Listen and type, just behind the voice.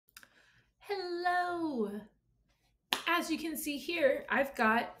Hello! As you can see here, I've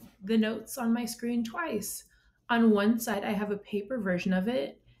got the notes on my screen twice. On one side, I have a paper version of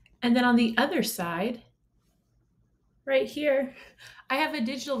it, and then on the other side, right here, I have a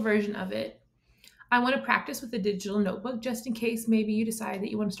digital version of it. I want to practice with a digital notebook just in case maybe you decide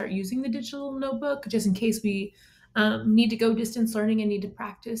that you want to start using the digital notebook, just in case we need to go distance learning and need to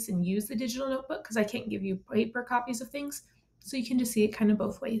practice and use the digital notebook because I can't give you paper copies of things. So you can just see it kind of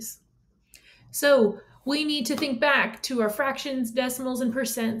both ways. So we need to think back to our fractions, decimals, and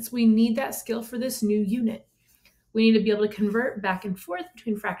percents. We need that skill for this new unit. We need to be able to convert back and forth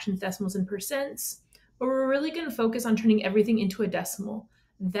between fractions, decimals, and percents, but we're really going to focus on turning everything into a decimal.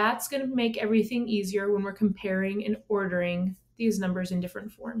 That's going to make everything easier when we're comparing and ordering these numbers in different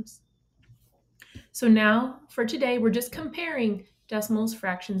forms. So now, for today, we're just comparing decimals,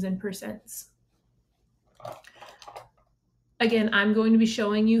 fractions, and percents. Again, I'm going to be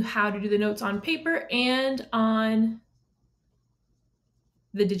showing you how to do the notes on paper and on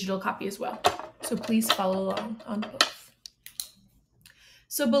the digital copy as well. So please follow along on both.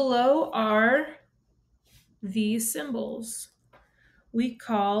 So below are these symbols. We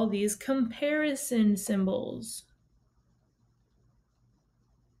call these comparison symbols.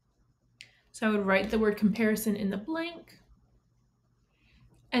 So I would write the word comparison in the blank.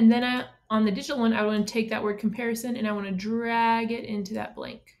 And then on the digital one, I want to take that word comparison and I want to drag it into that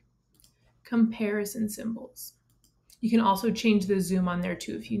blank. Comparison symbols. You can also change the zoom on there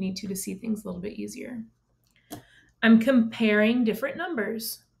too if you need to see things a little bit easier. I'm comparing different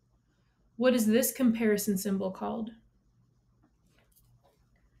numbers. What is this comparison symbol called?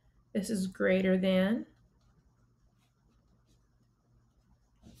 This is greater than.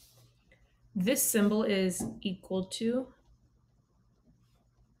 This symbol is equal to.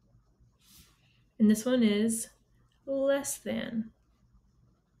 And this one is less than.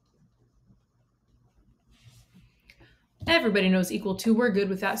 Everybody knows equal to. We're good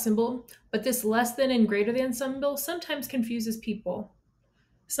with that symbol. But this less than and greater than symbol sometimes confuses people.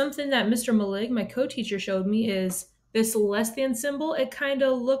 Something that Mr. Malig, my co-teacher, showed me is this less than symbol. It kind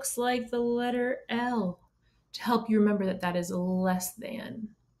of looks like the letter L to help you remember that that is less than.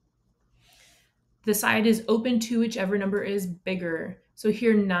 The side is open to whichever number is bigger. So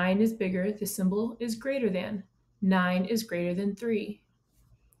here 9 is bigger. The symbol is greater than. 9 is greater than 3.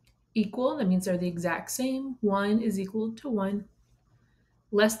 Equal, that means they're the exact same. 1 is equal to 1.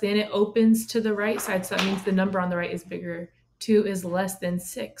 Less than, it opens to the right side, so that means the number on the right is bigger. 2 is less than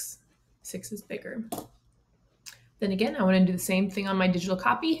 6. 6 is bigger. Then again, I want to do the same thing on my digital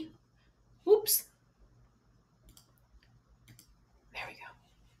copy. Oops. There we go.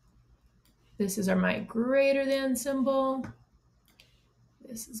 This is my greater than symbol.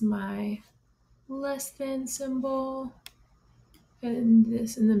 This is my less than symbol. And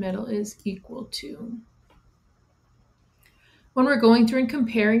this in the middle is equal to. When we're going through and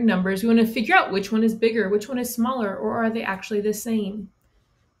comparing numbers, we want to figure out which one is bigger, which one is smaller, or are they actually the same?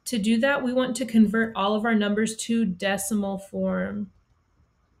 To do that, we want to convert all of our numbers to decimal form.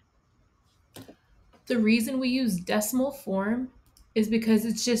 The reason we use decimal form is because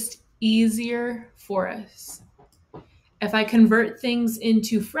it's just easier for us. If I convert things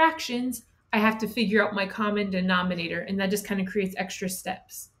into fractions, I have to figure out my common denominator, and that just kind of creates extra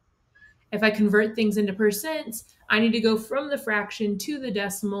steps. If I convert things into percents, I need to go from the fraction to the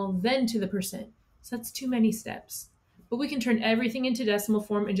decimal, then to the percent. So that's too many steps. But we can turn everything into decimal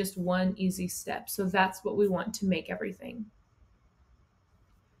form in just one easy step. So that's what we want to make everything.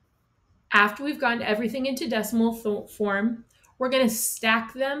 After we've gotten everything into decimal form, we're going to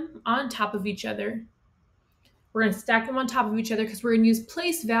stack them on top of each other. We're going to stack them on top of each other because we're going to use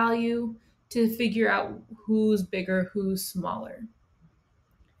place value to figure out who's bigger, who's smaller.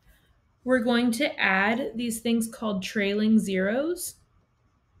 We're going to add these things called trailing zeros.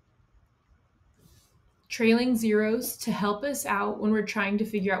 Trailing zeros to help us out when we're trying to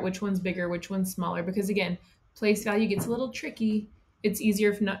figure out which one's bigger, which one's smaller, because again, place value gets a little tricky. It's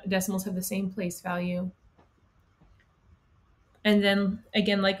easier if decimals have the same place value. And then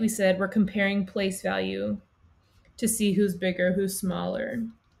again, like we said, we're comparing place value to see who's bigger, who's smaller.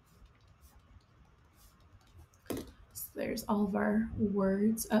 So there's all of our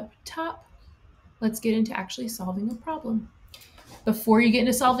words up top. Let's get into actually solving a problem. Before you get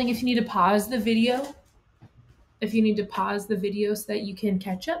into solving, if you need to pause the video, so that you can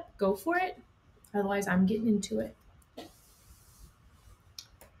catch up, go for it. Otherwise, I'm getting into it.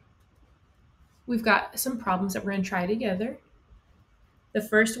 We've got some problems that we're going to try together. The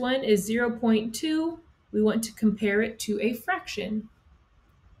first one is 0.2. We want to compare it to a fraction.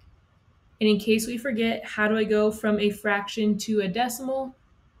 And in case we forget, how do I go from a fraction to a decimal?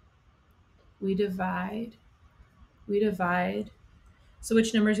 we divide, we divide. So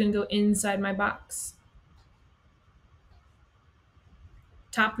which number is going to go inside my box?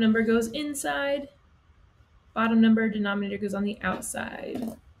 Top number goes inside, bottom number, denominator goes on the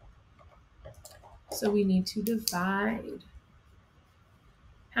outside. So we need to divide.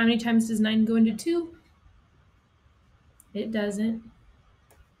 How many times does 9 go into 2? It doesn't.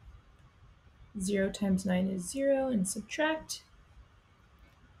 0 times 9 is 0, and subtract.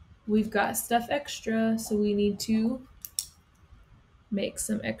 We've got stuff extra, so we need to make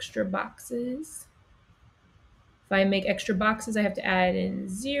some extra boxes. If I make extra boxes, I have to add in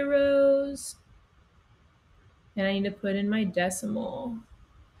zeros, and I need to put in my decimal.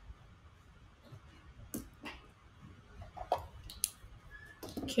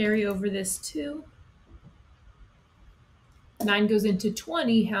 Carry over this 2. 9 goes into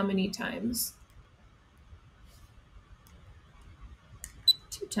 20 how many times?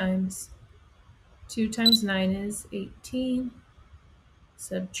 2 times. 2 times 9 is 18.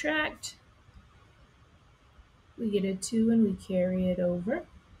 Subtract. We get a 2 and we carry it over.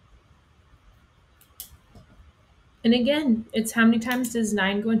 And again, it's how many times does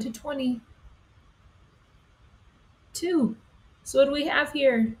 9 go into 20? 2. So what do we have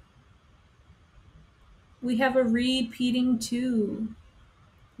here? We have a repeating 2.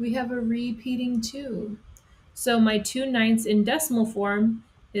 We have a repeating 2. So my 2/9 in decimal form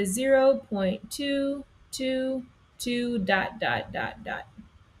is 0.222 ...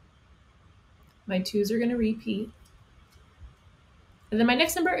 My 2's are going to repeat. And then my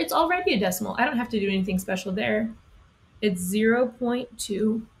next number, it's already a decimal. I don't have to do anything special there. It's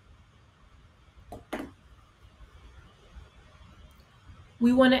 0.2.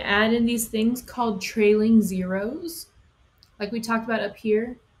 We want to add in these things called trailing zeros. Like we talked about up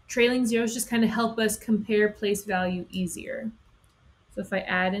here, trailing zeros just kind of help us compare place value easier. So if I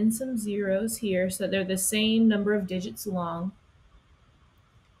add in some zeros here, so they're the same number of digits long.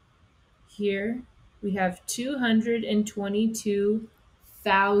 Here we have 222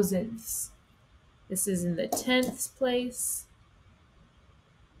 thousandths. This is in the tenths place.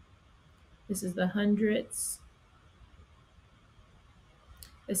 This is the hundredths.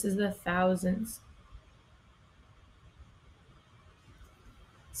 This is the thousandths.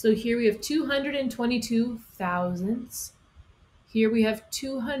 So here we have 222 thousandths. Here we have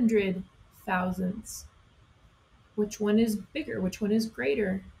 200 thousandths. Which one is bigger? Which one is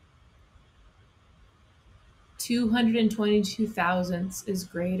greater? 222 thousandths is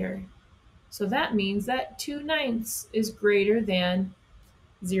greater. So that means that 2/9 is greater than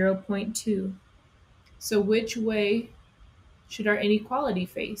 0.2. So which way should our inequality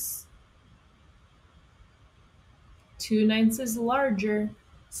face? 2/9 is larger,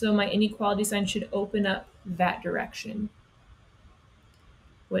 so my inequality sign should open up that direction.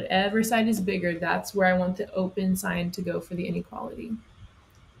 Whatever side is bigger, that's where I want the open sign to go for the inequality.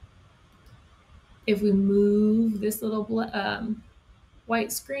 If we move this little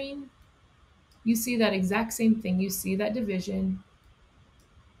white screen, you see that exact same thing. You see that division,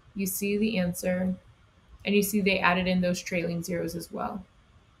 you see the answer, and you see they added in those trailing zeros as well.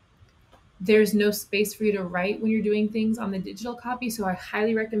 There's no space for you to write when you're doing things on the digital copy, so I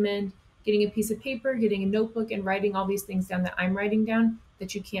highly recommend getting a piece of paper, getting a notebook, and writing all these things down that I'm writing down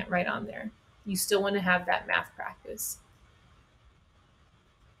that you can't write on there. You still want to have that math practice.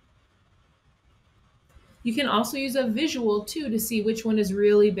 You can also use a visual too to see which one is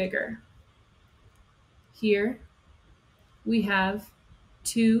really bigger. Here we have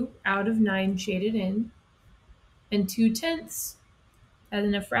 2 out of 9 shaded in, and 2/10 as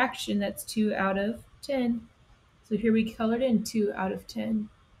in a fraction, that's 2 out of 10. So here we colored in 2 out of 10.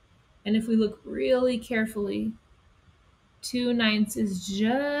 And if we look really carefully, 2/9 is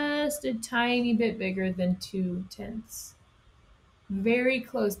just a tiny bit bigger than 2/10. Very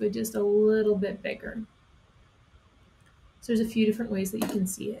close, but just a little bit bigger. So there's a few different ways that you can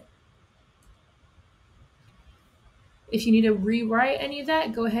see it. If you need to rewrite any of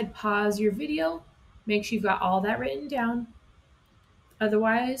that, go ahead, pause your video. Make sure you've got all that written down.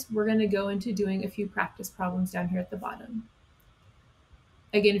 Otherwise, we're going to go into doing a few practice problems down here at the bottom.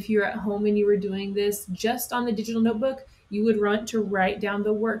 Again, if you're at home and you were doing this just on the digital notebook, you would want to write down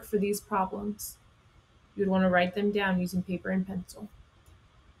the work for these problems. You would want to write them down using paper and pencil.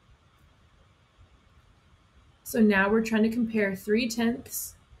 So now we're trying to compare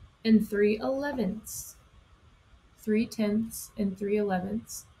 3/10 and 3/11. 3/10 and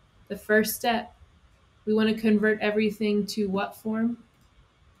 3/11. The first step, we want to convert everything to what form?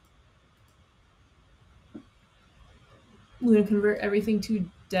 We want to convert everything to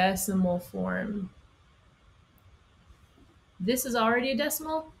decimal form. This is already a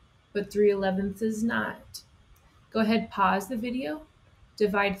decimal. but 3/11 is not. Go ahead, pause the video,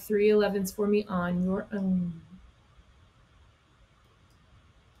 divide 3/11 for me on your own.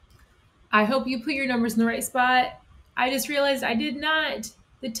 I hope you put your numbers in the right spot. I just realized I did not.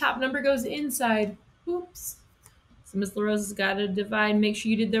 The top number goes inside. Oops. So Miss LaRosa's got to divide. Make sure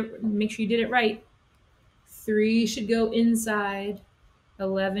you did it right. 3 should go inside.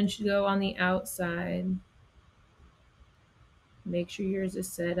 11 should go on the outside. Make sure yours is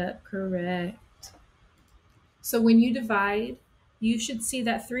set up correct. So when you divide, you should see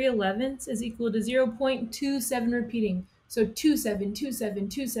that 3/11 is equal to 0.27 repeating. So 27, 27,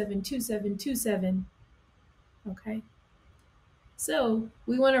 27, 27, 27. Okay. So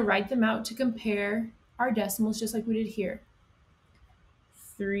we want to write them out to compare our decimals just like we did here.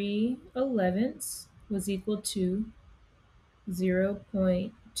 3/11 was equal to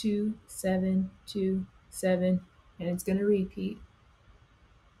 0.2727, and it's going to repeat.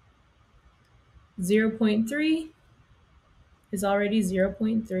 0.3 is already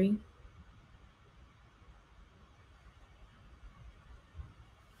 0.3.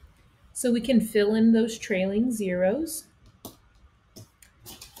 So we can fill in those trailing zeros.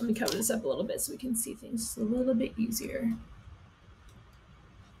 Let me cover this up a little bit so we can see things a little bit easier.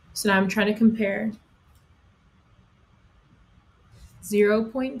 So now I'm trying to compare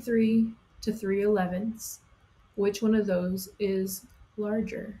 0.3 to 3/11. Which one of those is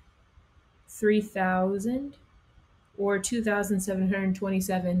larger? 3,000 or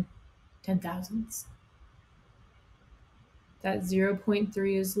 2,727 10,000ths? That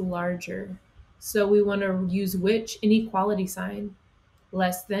 0.3 is larger. So we want to use which inequality sign?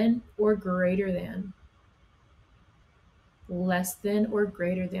 Less than or greater than? Less than or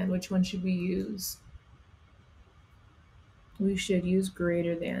greater than? Which one should we use? We should use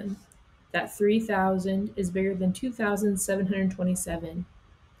greater than. That 3,000 is bigger than 2,727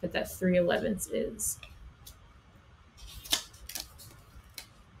 that 3/11 is.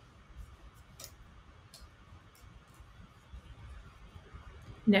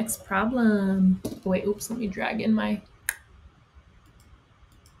 Next problem. Oh, wait, oops, let me drag in my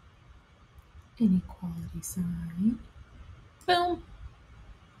inequality sign. Boom.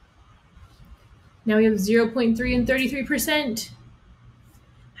 Now we have 0.3 and 33%.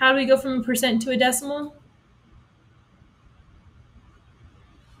 How do we go from a percent to a decimal?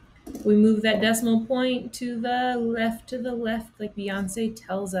 We move that decimal point to the left, like Beyonce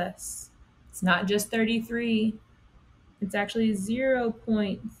tells us. It's not just 33. It's actually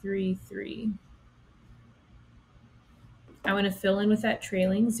 0.33. I want to fill in with that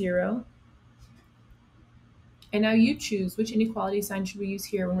trailing zero. And now you choose which inequality sign should we use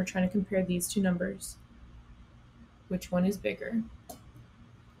here when we're trying to compare these two numbers. Which one is bigger?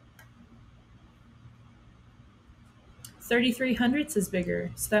 33 hundredths is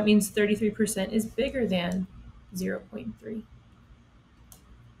bigger, so that means 33% is bigger than 0.3.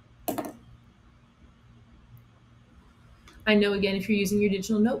 I know, again, if you're using your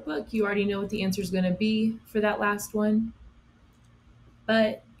digital notebook, you already know what the answer is going to be for that last one,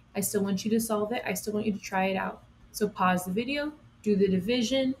 but I still want you to solve it. I still want you to try it out. So pause the video, do the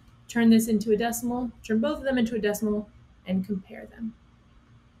division, turn this into a decimal, turn both of them into a decimal, and compare them.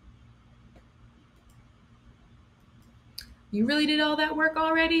 You really did all that work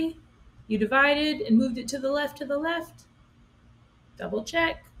already? You divided and moved it to the left, Double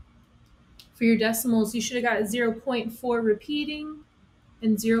check. For your decimals, you should have got 0.4 repeating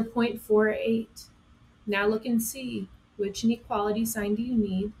and 0.48. Now look and see, which inequality sign do you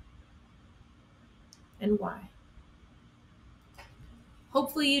need and why?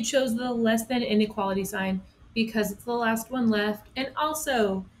 Hopefully you chose the less than inequality sign because it's the last one left. And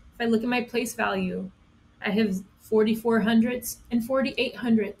also, if I look at my place value, I have 44 hundredths and 48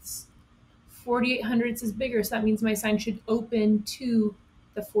 hundredths. 48 hundredths is bigger, so that means my sign should open to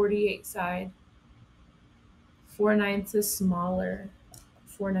the 48 side. 4/9 is smaller.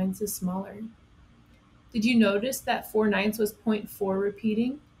 4/9 is smaller. Did you notice that 4/9 was 0.4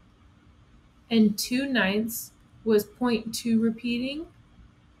 repeating? And 2/9 was 0.2 repeating?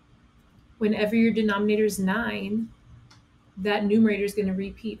 Whenever your denominator is 9, that numerator is going to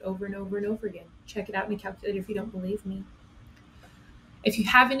repeat over and over and over again. Check it out in a calculator if you don't believe me. If you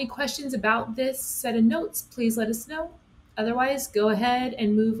have any questions about this set of notes, please let us know. Otherwise, go ahead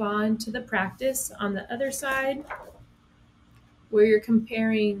and move on to the practice on the other side, where you're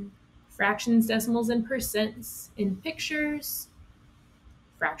comparing fractions, decimals, and percents in pictures,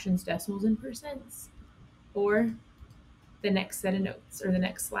 fractions, decimals, and percents, or the next set of notes or the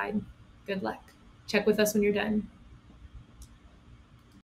next slide. Good luck. Check with us when you're done.